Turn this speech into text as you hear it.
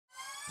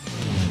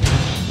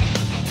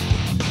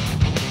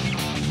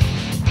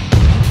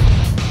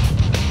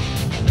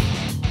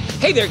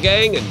Hey there,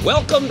 gang, and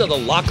welcome to the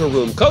Locker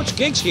Room. Coach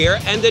Gigs here,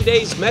 and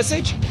today's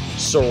message,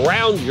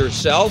 surround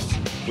yourself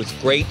with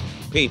great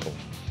people.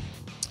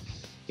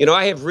 You know,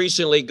 I have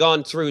recently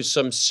gone through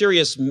some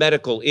serious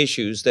medical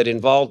issues that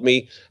involved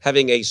me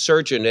having a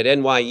surgeon at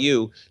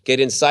NYU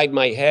get inside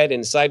my head,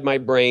 inside my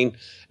brain,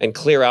 and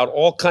clear out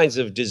all kinds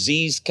of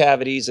disease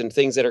cavities and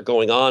things that are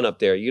going on up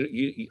there.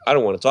 I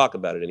don't want to talk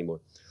about it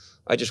anymore.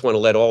 I just want to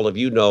let all of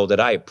you know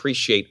that I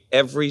appreciate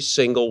every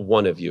single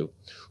one of you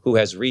who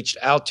has reached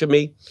out to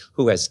me,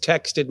 who has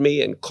texted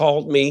me and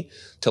called me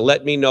to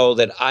let me know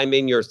that I'm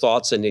in your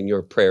thoughts and in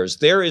your prayers.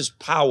 There is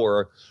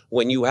power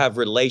when you have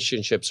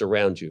relationships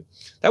around you.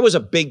 That was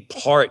a big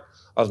part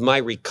of my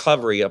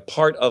recovery, a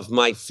part of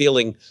my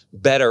feeling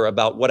better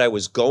about what I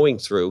was going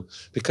through,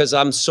 because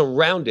I'm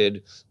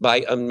surrounded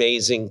by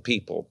amazing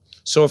people.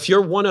 So if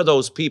you're one of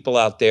those people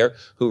out there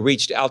who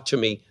reached out to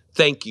me,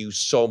 thank you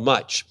so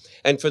much.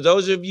 And for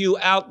those of you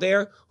out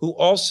there who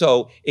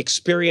also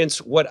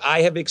experience what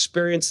I have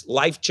experienced,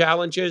 life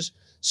challenges,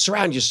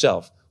 surround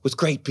yourself with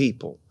great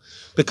people.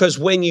 Because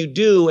when you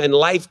do and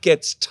life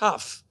gets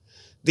tough,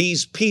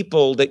 these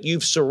people that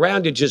you've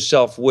surrounded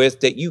yourself with,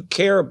 that you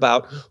care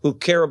about, who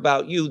care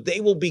about you, they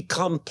will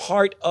become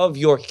part of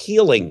your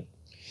healing.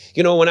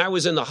 You know, when I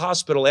was in the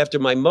hospital after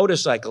my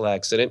motorcycle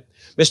accident,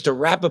 Mr.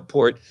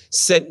 Rappaport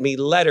sent me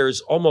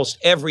letters almost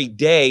every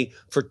day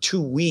for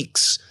 2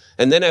 weeks.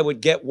 And then I would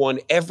get one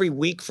every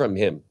week from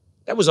him.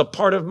 That was a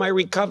part of my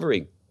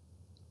recovery.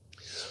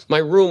 My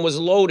room was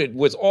loaded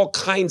with all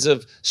kinds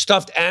of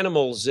stuffed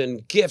animals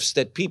and gifts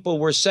that people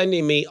were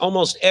sending me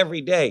almost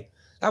every day.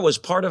 That was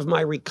part of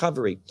my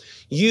recovery.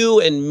 You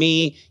and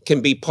me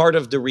can be part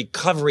of the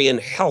recovery and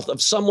health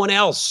of someone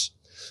else.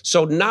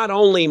 So not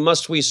only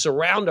must we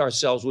surround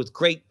ourselves with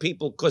great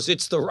people because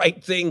it's the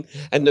right thing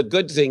and the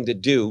good thing to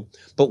do,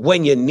 but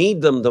when you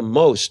need them the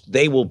most,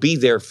 they will be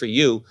there for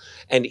you.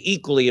 And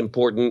equally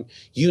important,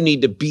 you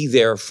need to be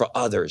there for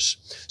others.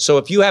 So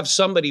if you have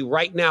somebody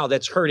right now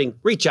that's hurting,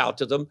 reach out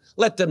to them.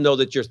 Let them know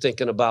that you're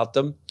thinking about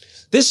them.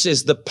 This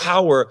is the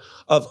power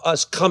of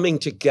us coming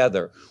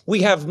together.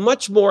 We have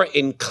much more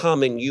in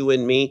common, you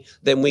and me,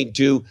 than we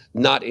do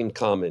not in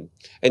common.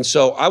 And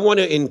so I want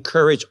to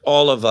encourage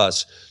all of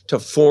us to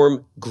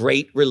form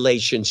great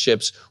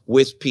relationships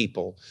with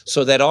people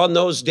so that on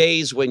those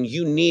days when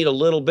you need a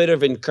little bit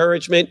of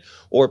encouragement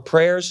or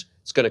prayers,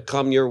 it's going to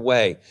come your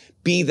way.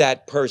 Be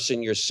that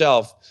person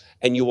yourself,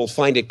 and you will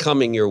find it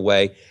coming your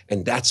way.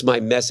 And that's my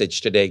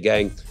message today,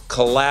 gang.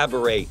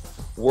 Collaborate,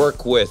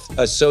 work with,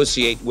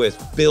 associate with,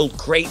 build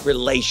great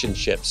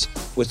relationships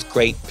with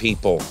great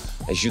people.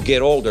 As you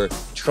get older,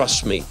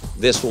 trust me,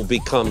 this will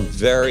become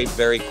very,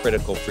 very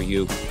critical for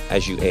you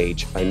as you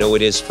age. I know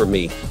it is for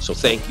me. So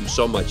thank you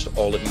so much to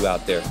all of you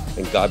out there,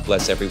 and God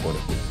bless every one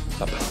of you.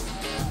 Bye-bye.